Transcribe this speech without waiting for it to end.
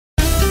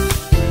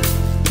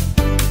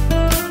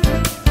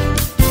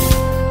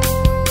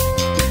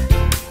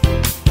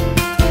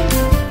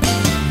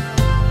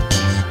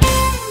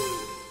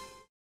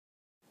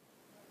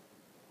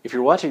If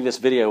you're watching this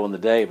video on the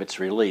day of its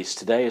release,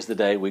 today is the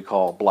day we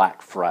call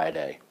Black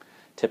Friday.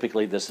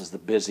 Typically, this is the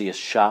busiest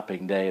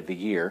shopping day of the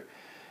year.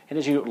 And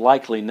as you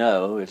likely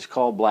know, it's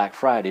called Black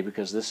Friday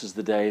because this is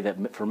the day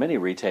that, for many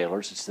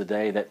retailers, it's the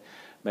day that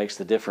makes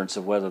the difference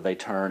of whether they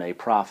turn a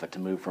profit to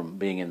move from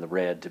being in the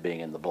red to being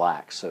in the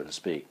black, so to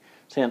speak.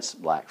 Hence,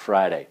 Black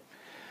Friday.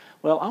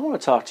 Well, I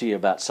want to talk to you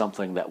about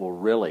something that will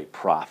really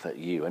profit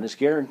you and is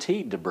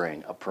guaranteed to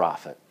bring a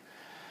profit.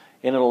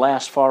 And it'll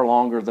last far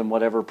longer than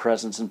whatever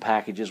presents and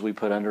packages we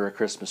put under a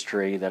Christmas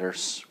tree that are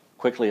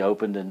quickly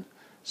opened and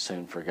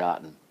soon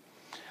forgotten.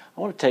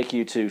 I want to take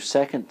you to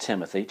 2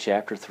 Timothy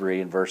chapter 3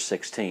 and verse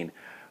 16,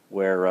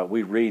 where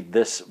we read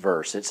this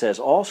verse. It says,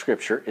 "All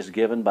Scripture is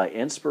given by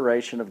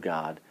inspiration of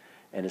God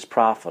and is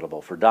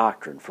profitable for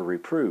doctrine, for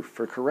reproof,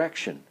 for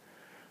correction,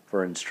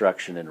 for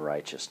instruction in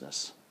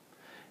righteousness."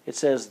 It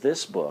says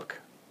this book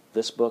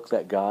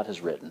that God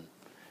has written,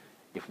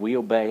 if we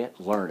obey it,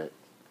 learn it,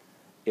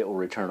 it will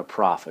return a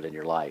profit in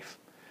your life.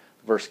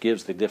 The verse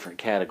gives the different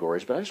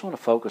categories, but I just want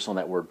to focus on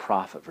that word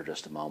profit for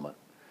just a moment.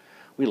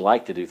 We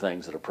like to do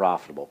things that are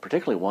profitable,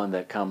 particularly one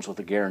that comes with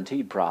a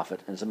guaranteed profit.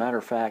 And as a matter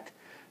of fact,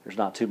 there's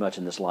not too much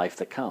in this life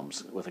that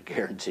comes with a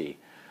guarantee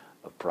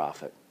of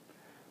profit.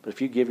 But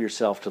if you give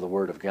yourself to the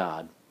Word of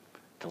God,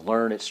 to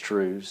learn its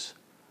truths,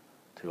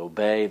 to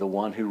obey the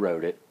one who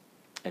wrote it,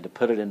 and to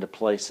put it into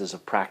places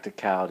of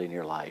practicality in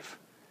your life,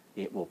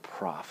 it will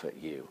profit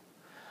you.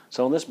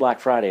 So on this Black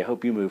Friday, I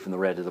hope you move from the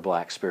red to the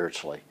black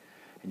spiritually,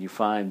 and you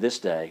find this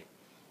day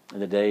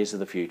and the days of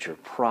the future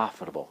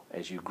profitable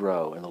as you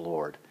grow in the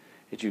Lord,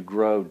 as you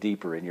grow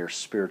deeper in your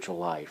spiritual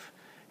life,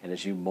 and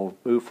as you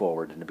move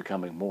forward into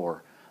becoming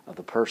more of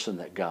the person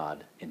that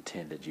God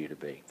intended you to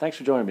be. Thanks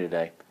for joining me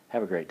today.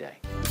 Have a great day.